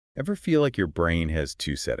Ever feel like your brain has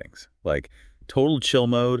two settings, like total chill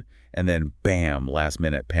mode and then bam, last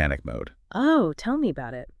minute panic mode? Oh, tell me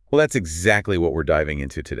about it. Well, that's exactly what we're diving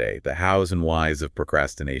into today, the hows and whys of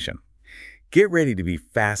procrastination. Get ready to be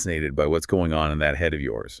fascinated by what's going on in that head of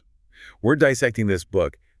yours. We're dissecting this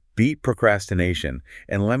book, Beat Procrastination,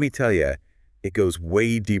 and let me tell you, it goes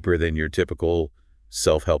way deeper than your typical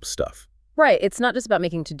self-help stuff. Right. It's not just about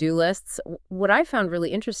making to-do lists. What I found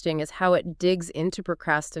really interesting is how it digs into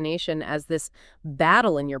procrastination as this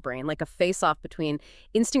battle in your brain, like a face-off between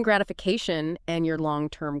instant gratification and your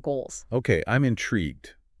long-term goals. Okay, I'm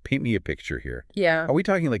intrigued. Paint me a picture here. Yeah. Are we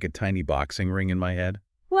talking like a tiny boxing ring in my head?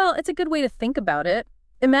 Well, it's a good way to think about it.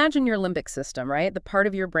 Imagine your limbic system, right? The part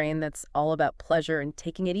of your brain that's all about pleasure and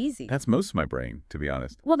taking it easy. That's most of my brain, to be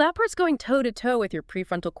honest. Well, that part's going toe-to-toe with your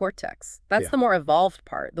prefrontal cortex. That's Yeah. the more evolved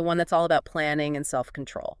part, the one that's all about planning and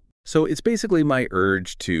self-control. So it's basically my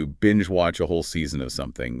urge to binge watch a whole season of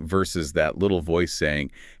something versus that little voice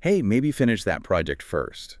saying, hey, maybe finish that project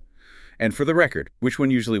first. And for the record, which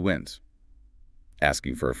one usually wins?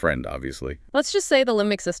 Asking for a friend, obviously. Let's just say the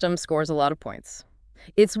limbic system scores a lot of points.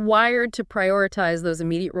 It's wired to prioritize those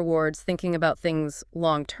immediate rewards, thinking about things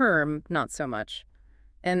long-term, not so much.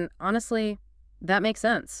 And honestly, that makes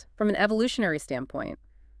sense from an evolutionary standpoint.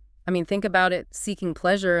 I mean, think about it, seeking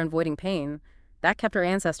pleasure and avoiding pain. That kept our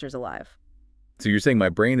ancestors alive. So you're saying my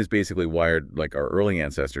brain is basically wired like our early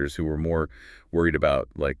ancestors who were more worried about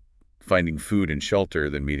like finding food and shelter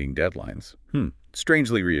than meeting deadlines.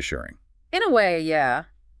 Strangely reassuring. In a way, yeah.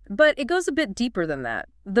 But it goes a bit deeper than that.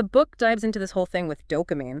 The book dives into this whole thing with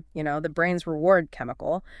dopamine, the brain's reward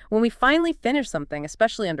chemical. When we finally finish something,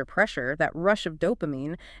 especially under pressure, that rush of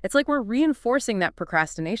dopamine, it's like we're reinforcing that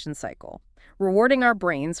procrastination cycle, rewarding our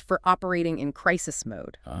brains for operating in crisis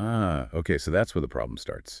mode. Ah, okay, so that's where the problem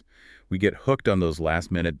starts. We get hooked on those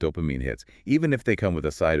last-minute dopamine hits, even if they come with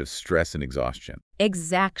a side of stress and exhaustion.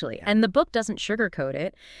 Exactly. And the book doesn't sugarcoat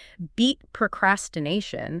it. Beat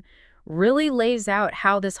Procrastination really lays out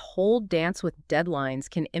how this whole dance with deadlines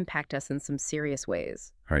can impact us in some serious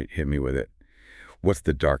ways. All right, hit me with it. What's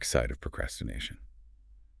the dark side of procrastination?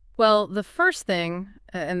 Well, the first thing,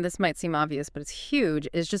 and this might seem obvious, but it's huge,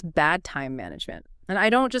 is just bad time management. And I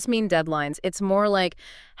don't just mean deadlines. It's more like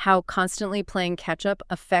how constantly playing catch-up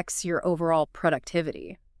affects your overall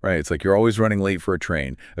productivity. Right, it's like you're always running late for a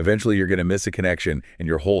train. Eventually, you're going to miss a connection, and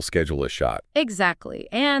your whole schedule is shot. Exactly.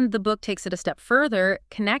 And the book takes it a step further,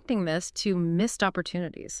 connecting this to missed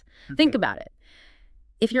opportunities. Think about it.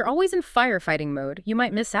 If you're always in firefighting mode, you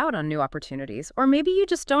might miss out on new opportunities, or maybe you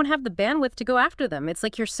just don't have the bandwidth to go after them. It's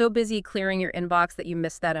like you're so busy clearing your inbox that you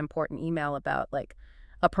miss that important email about, like,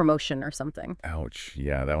 a promotion or something. Ouch.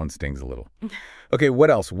 Yeah, that one stings a little. Okay, what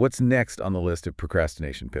else? What's next on the list of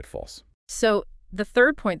procrastination pitfalls? So the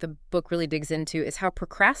third point the book really digs into is how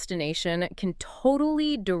procrastination can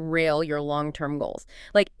totally derail your long-term goals.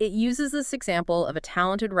 Like, it uses this example of a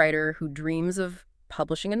talented writer who dreams of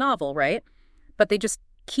publishing a novel, right? But they just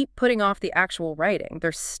keep putting off the actual writing.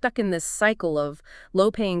 They're stuck in this cycle of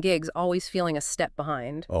low-paying gigs, always feeling a step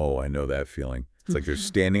behind. Oh, I know that feeling. It's like they're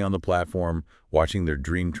standing on the platform, watching their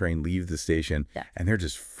dream train leave the station, Yeah. and they're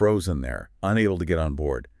just frozen there, unable to get on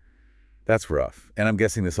board. That's rough. And I'm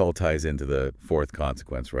guessing this all ties into the fourth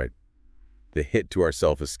consequence, right? The hit to our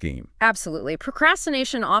self-esteem. Absolutely.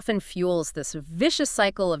 Procrastination often fuels this vicious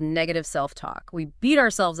cycle of negative self-talk. We beat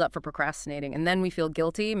ourselves up for procrastinating, and then we feel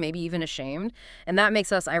guilty, maybe even ashamed. And that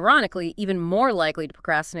makes us, ironically, even more likely to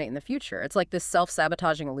procrastinate in the future. It's like this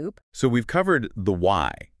self-sabotaging loop. So we've covered the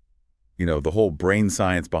why, the whole brain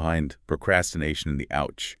science behind procrastination and the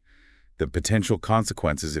ouch, the potential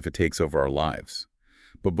consequences if it takes over our lives.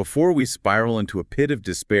 But before we spiral into a pit of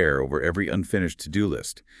despair over every unfinished to-do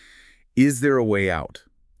list, is there a way out?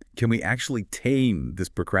 Can we actually tame this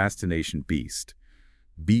procrastination beast?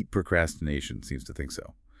 Beat procrastination seems to think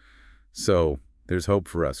so. So there's hope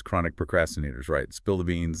for us, chronic procrastinators, right? Spill the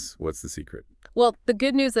beans. What's the secret? Well, the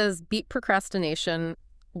good news is Beat Procrastination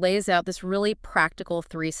lays out this really practical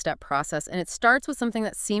three-step process, and it starts with something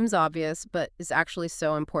that seems obvious but is actually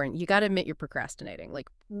so important. You got to admit you're procrastinating, like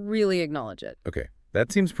really acknowledge it. Okay, that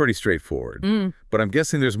seems pretty straightforward, but I'm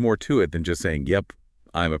guessing there's more to it than just saying, yep,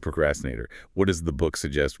 I'm a procrastinator. What does the book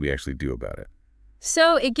suggest we actually do about it?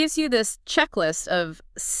 So it gives you this checklist of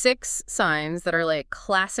 6 signs that are like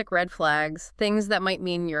classic red flags, things that might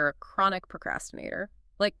mean you're a chronic procrastinator.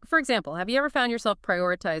 Like, for example, have you ever found yourself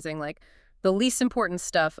prioritizing like the least important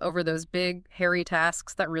stuff over those big, hairy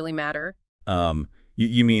tasks that really matter?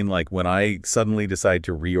 You mean like when I suddenly decide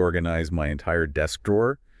to reorganize my entire desk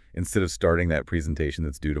drawer instead of starting that presentation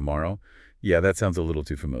that's due tomorrow? Yeah, that sounds a little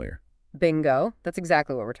too familiar. Bingo. That's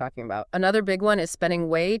exactly what we're talking about. Another big one is spending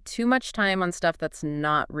way too much time on stuff that's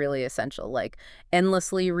not really essential, like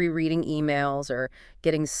endlessly rereading emails or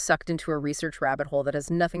getting sucked into a research rabbit hole that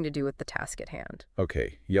has nothing to do with the task at hand.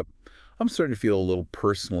 Okay, yep. I'm starting to feel a little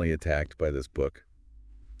personally attacked by this book.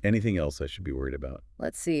 Anything else I should be worried about?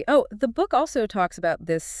 Let's see. Oh, the book also talks about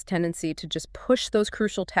this tendency to just push those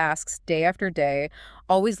crucial tasks day after day,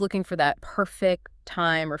 always looking for that perfect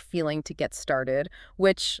time or feeling to get started,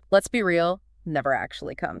 which, let's be real, never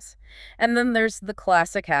actually comes. And then there's the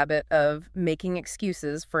classic habit of making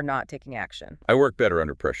excuses for not taking action. I work better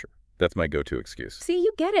under pressure. That's my go-to excuse. See,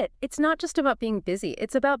 you get it. It's not just about being busy.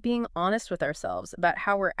 It's about being honest with ourselves about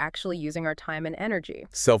how we're actually using our time and energy.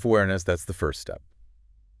 Self-awareness, that's the first step.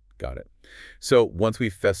 Got it. So once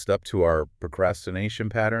we've fessed up to our procrastination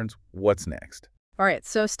patterns, what's next? All right,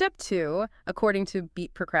 so step 2, according to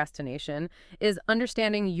Beat Procrastination, is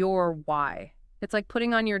understanding your why. It's like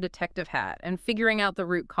putting on your detective hat and figuring out the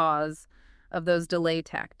root cause of those delay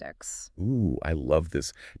tactics. Ooh, I love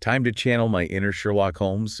this. Time to channel my inner Sherlock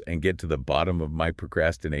Holmes and get to the bottom of my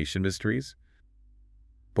procrastination mysteries.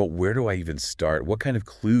 But where do I even start? What kind of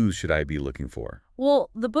clues should I be looking for? Well,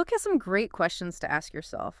 the book has some great questions to ask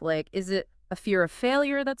yourself, like, is it a fear of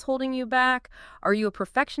failure that's holding you back? Are you a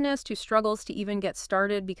perfectionist who struggles to even get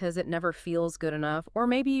started because it never feels good enough? Or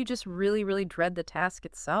maybe you just really, really dread the task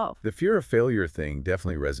itself. The fear of failure thing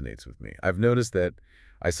definitely resonates with me. I've noticed that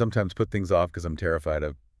I sometimes put things off because I'm terrified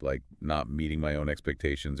of, like, not meeting my own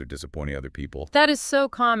expectations or disappointing other people. That is so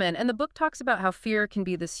common. And the book talks about how fear can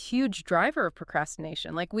be this huge driver of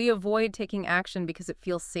procrastination. Like, we avoid taking action because it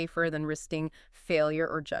feels safer than risking failure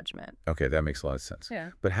or judgment. Okay, that makes a lot of sense. Yeah.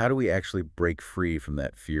 But how do we actually break free from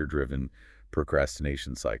that fear-driven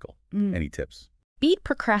procrastination cycle? Any tips? Beat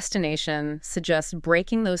Procrastination suggests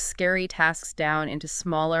breaking those scary tasks down into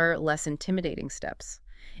smaller, less intimidating steps.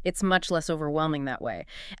 It's much less overwhelming that way.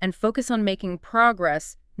 And focus on making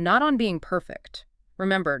progress, not on being perfect.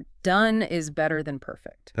 Remember, done is better than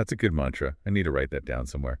perfect. That's a good mantra. I need to write that down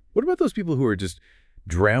somewhere. What about those people who are just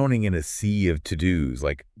drowning in a sea of to-dos?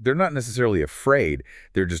 Like, they're not necessarily afraid.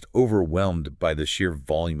 They're just overwhelmed by the sheer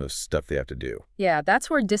volume of stuff they have to do. Yeah, that's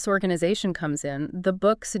where disorganization comes in. The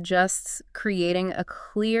book suggests creating a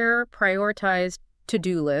clear, prioritized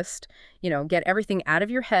to-do list, get everything out of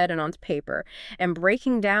your head and onto paper, and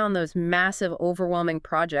breaking down those massive, overwhelming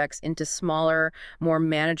projects into smaller, more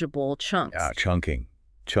manageable chunks. Ah, chunking.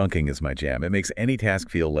 Chunking is my jam. It makes any task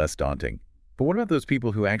feel less daunting. But what about those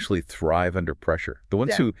people who actually thrive under pressure? The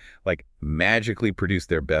ones who, like, magically produce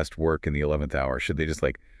their best work in the 11th hour. Should they just,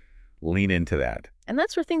 like, lean into that? And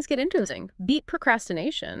that's where things get interesting. Beat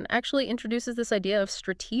Procrastination actually introduces this idea of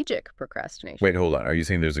strategic procrastination. Wait, hold on. Are you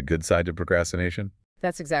saying there's a good side to procrastination?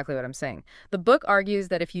 That's exactly what I'm saying. The book argues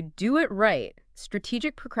that if you do it right,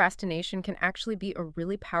 strategic procrastination can actually be a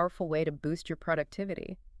really powerful way to boost your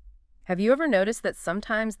productivity. Have you ever noticed that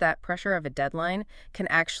sometimes that pressure of a deadline can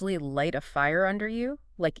actually light a fire under you?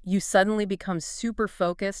 Like, you suddenly become super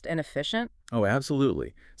focused and efficient? Oh,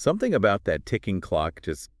 absolutely. Something about that ticking clock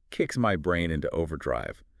just kicks my brain into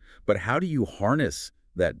overdrive. But how do you harness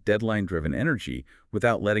that deadline-driven energy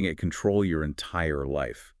without letting it control your entire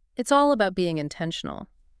life? It's all about being intentional.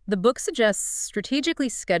 The book suggests strategically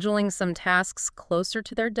scheduling some tasks closer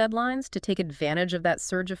to their deadlines to take advantage of that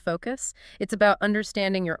surge of focus. It's about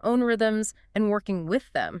understanding your own rhythms and working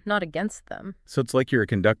with them, not against them. So it's like you're a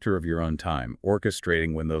conductor of your own time,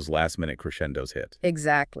 orchestrating when those last-minute crescendos hit.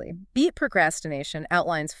 Exactly. Beat Procrastination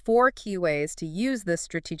outlines 4 key ways to use this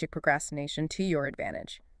strategic procrastination to your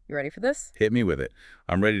advantage. You ready for this? Hit me with it.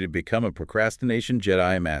 I'm ready to become a procrastination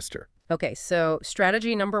Jedi master. Okay, so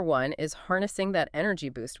strategy number 1 is harnessing that energy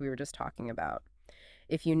boost we were just talking about.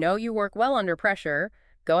 If you know you work well under pressure,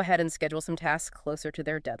 go ahead and schedule some tasks closer to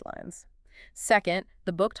their deadlines. Second,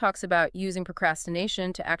 the book talks about using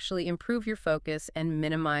procrastination to actually improve your focus and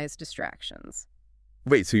minimize distractions.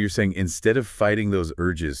 Wait, so you're saying instead of fighting those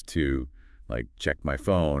urges to, like, check my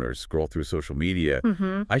phone or scroll through social media,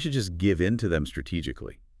 I should just give in to them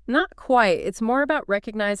strategically? Not quite. It's more about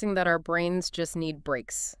recognizing that our brains just need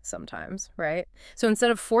breaks sometimes, right? So instead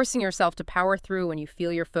of forcing yourself to power through when you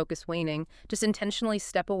feel your focus waning, just intentionally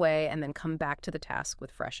step away and then come back to the task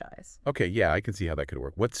with fresh eyes. Okay, yeah, I can see how that could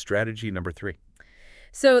work. What's strategy number 3?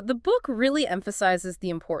 So the book really emphasizes the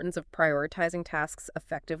importance of prioritizing tasks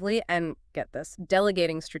effectively and, get this,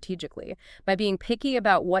 delegating strategically. By being picky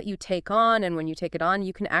about what you take on and when you take it on,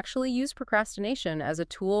 you can actually use procrastination as a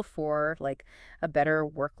tool for, like, a better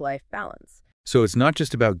work-life balance. So it's not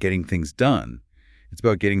just about getting things done. It's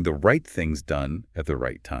about getting the right things done at the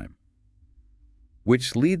right time.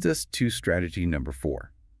 Which leads us to strategy number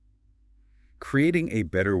 4. Creating a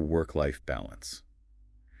better work-life balance.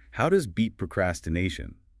 How does Beat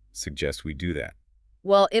Procrastination suggest we do that?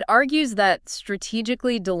 Well, it argues that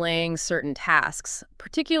strategically delaying certain tasks,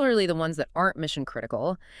 particularly the ones that aren't mission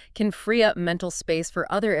critical, can free up mental space for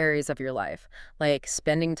other areas of your life, like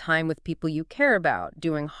spending time with people you care about,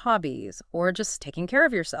 doing hobbies, or just taking care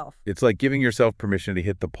of yourself. It's like giving yourself permission to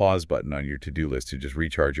hit the pause button on your to-do list to just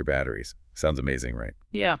recharge your batteries. Sounds amazing, right?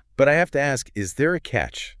 Yeah. But I have to ask, is there a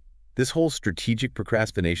catch? This whole strategic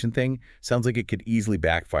procrastination thing sounds like it could easily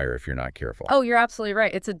backfire if you're not careful. Oh, you're absolutely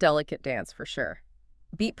right. It's a delicate dance for sure.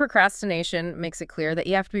 Beat Procrastination makes it clear that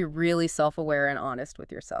you have to be really self-aware and honest with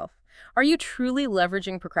yourself. Are you truly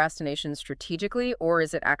leveraging procrastination strategically, or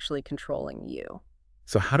is it actually controlling you?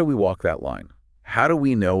 So how do we walk that line? How do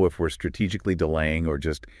we know if we're strategically delaying or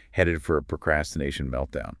just headed for a procrastination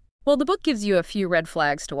meltdown? Well, the book gives you a few red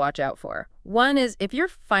flags to watch out for. One is if you're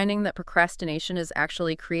finding that procrastination is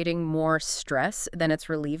actually creating more stress than it's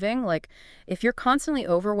relieving, like if you're constantly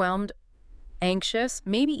overwhelmed, anxious,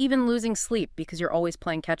 maybe even losing sleep because you're always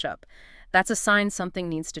playing catch up, that's a sign something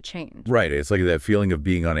needs to change. Right. It's like that feeling of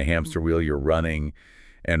being on a hamster wheel. You're running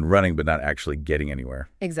and running, but not actually getting anywhere.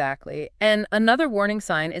 Exactly. And another warning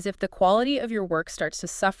sign is if the quality of your work starts to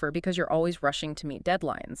suffer because you're always rushing to meet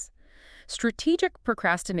deadlines. Strategic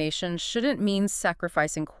procrastination shouldn't mean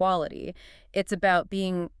sacrificing quality. It's about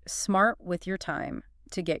being smart with your time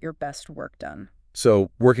to get your best work done.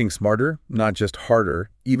 So working smarter, not just harder,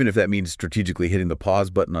 even if that means strategically hitting the pause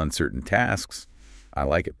button on certain tasks. I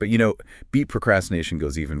like it. But Beat Procrastination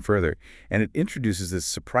goes even further, and it introduces this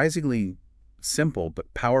surprisingly simple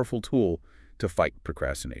but powerful tool to fight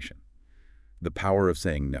procrastination. The power of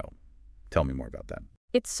saying no. Tell me more about that.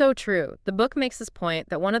 It's so true. The book makes this point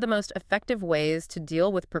that one of the most effective ways to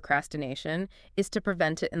deal with procrastination is to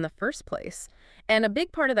prevent it in the first place. And a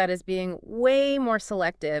big part of that is being way more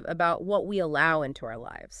selective about what we allow into our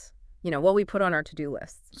lives. What we put on our to-do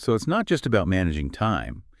lists. So it's not just about managing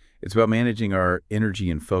time. It's about managing our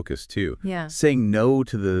energy and focus, too. Yeah. Saying no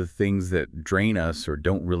to the things that drain us or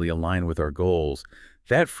don't really align with our goals,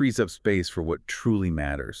 that frees up space for what truly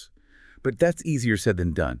matters. But that's easier said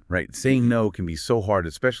than done, right? Saying no can be so hard,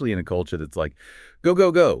 especially in a culture that's like, go,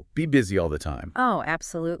 go, go, be busy all the time. Oh,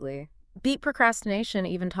 absolutely. Beat Procrastination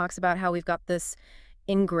even talks about how we've got this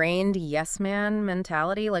ingrained yes man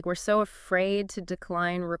mentality. Like we're so afraid to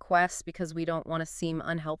decline requests because we don't want to seem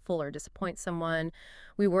unhelpful or disappoint someone.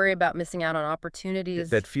 We worry about missing out on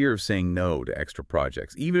opportunities. That fear of saying no to extra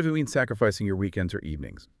projects, even if it means sacrificing your weekends or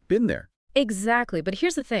evenings. Been there. Exactly. But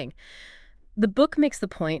here's the thing. The book makes the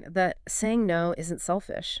point that saying no isn't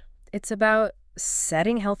selfish. It's about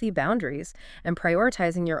setting healthy boundaries and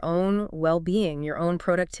prioritizing your own well-being, your own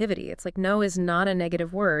productivity. It's like no is not a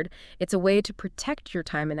negative word. It's a way to protect your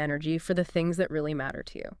time and energy for the things that really matter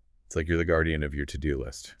to you. It's like you're the guardian of your to-do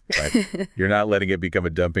list, right? You're not letting it become a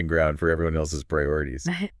dumping ground for everyone else's priorities.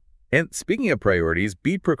 And speaking of priorities,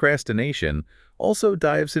 Beat Procrastination also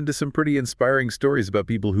dives into some pretty inspiring stories about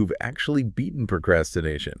people who've actually beaten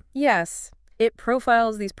procrastination. Yes. It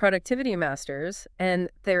profiles these productivity masters,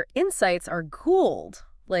 and their insights are gold.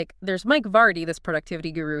 Like, there's Mike Vardy, this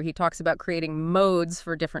productivity guru. He talks about creating modes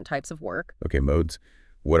for different types of work. Okay, modes.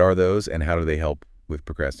 What are those, and how do they help with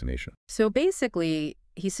procrastination? So basically,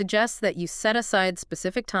 he suggests that you set aside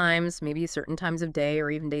specific times, maybe certain times of day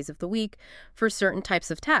or even days of the week, for certain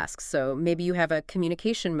types of tasks. So maybe you have a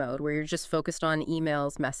communication mode where you're just focused on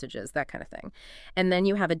emails, messages, that kind of thing. And then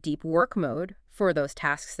you have a deep work mode for those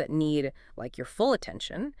tasks that need like your full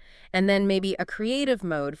attention. And then maybe a creative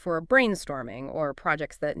mode for brainstorming or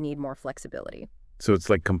projects that need more flexibility. So it's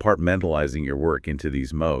like compartmentalizing your work into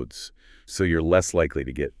these modes, so you're less likely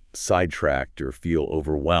to get sidetracked or feel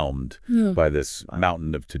overwhelmed by this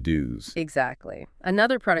mountain of to-dos. Exactly.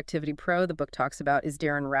 Another productivity pro the book talks about is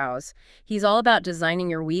Darren Rouse. He's all about designing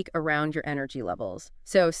your week around your energy levels.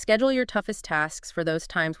 So schedule your toughest tasks for those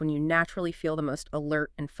times when you naturally feel the most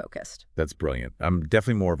alert and focused. That's brilliant. I'm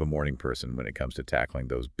definitely more of a morning person when it comes to tackling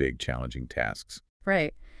those big, challenging tasks.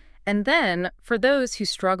 Right. And then, for those who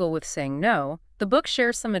struggle with saying no, the book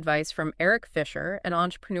shares some advice from Eric Fisher, an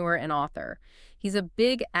entrepreneur and author. He's a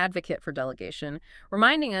big advocate for delegation,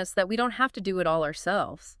 reminding us that we don't have to do it all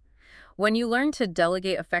ourselves. When you learn to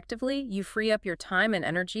delegate effectively, you free up your time and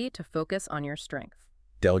energy to focus on your strength.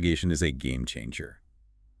 Delegation is a game changer,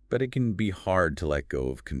 but it can be hard to let go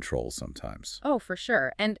of control sometimes. Oh, for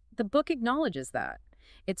sure. And the book acknowledges that.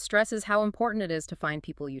 It stresses how important it is to find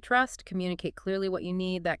people you trust, communicate clearly what you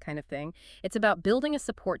need, that kind of thing. It's about building a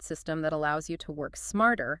support system that allows you to work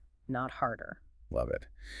smarter, not harder. Love it.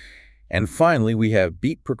 And finally, we have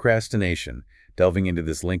Beat Procrastination, delving into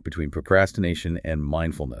this link between procrastination and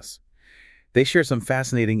mindfulness. They share some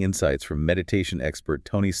fascinating insights from meditation expert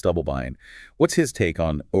Tony Stubblebine. What's his take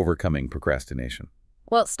on overcoming procrastination?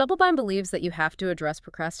 Well, Stubblebine believes that you have to address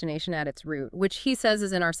procrastination at its root, which he says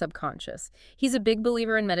is in our subconscious. He's a big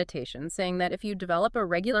believer in meditation, saying that if you develop a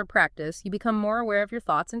regular practice, you become more aware of your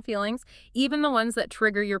thoughts and feelings, even the ones that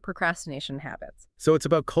trigger your procrastination habits. So it's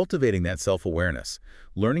about cultivating that self-awareness,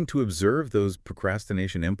 learning to observe those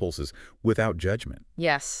procrastination impulses without judgment.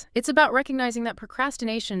 Yes, it's about recognizing that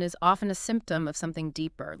procrastination is often a symptom of something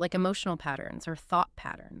deeper, like emotional patterns or thought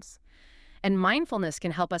patterns. And mindfulness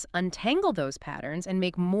can help us untangle those patterns and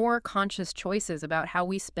make more conscious choices about how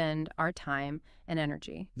we spend our time and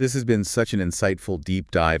energy. This has been such an insightful deep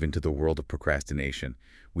dive into the world of procrastination.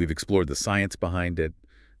 We've explored the science behind it,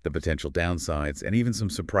 the potential downsides, and even some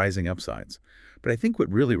surprising upsides. But I think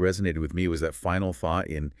what really resonated with me was that final thought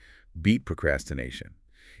in Beat Procrastination.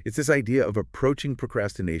 It's this idea of approaching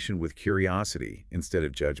procrastination with curiosity instead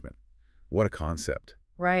of judgment. What a concept.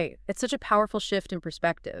 Right. It's such a powerful shift in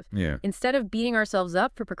perspective. Yeah. Instead of beating ourselves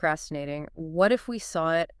up for procrastinating, what if we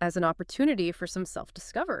saw it as an opportunity for some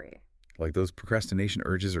self-discovery? Like those procrastination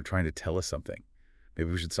urges are trying to tell us something.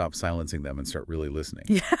 Maybe we should stop silencing them and start really listening.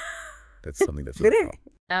 Yeah. That's something to think about.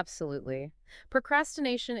 Absolutely.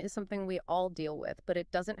 Procrastination is something we all deal with, but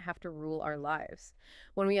it doesn't have to rule our lives.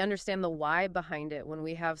 When we understand the why behind it, when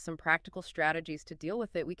we have some practical strategies to deal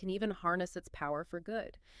with it, we can even harness its power for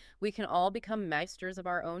good. We can all become meisters of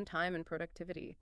our own time and productivity.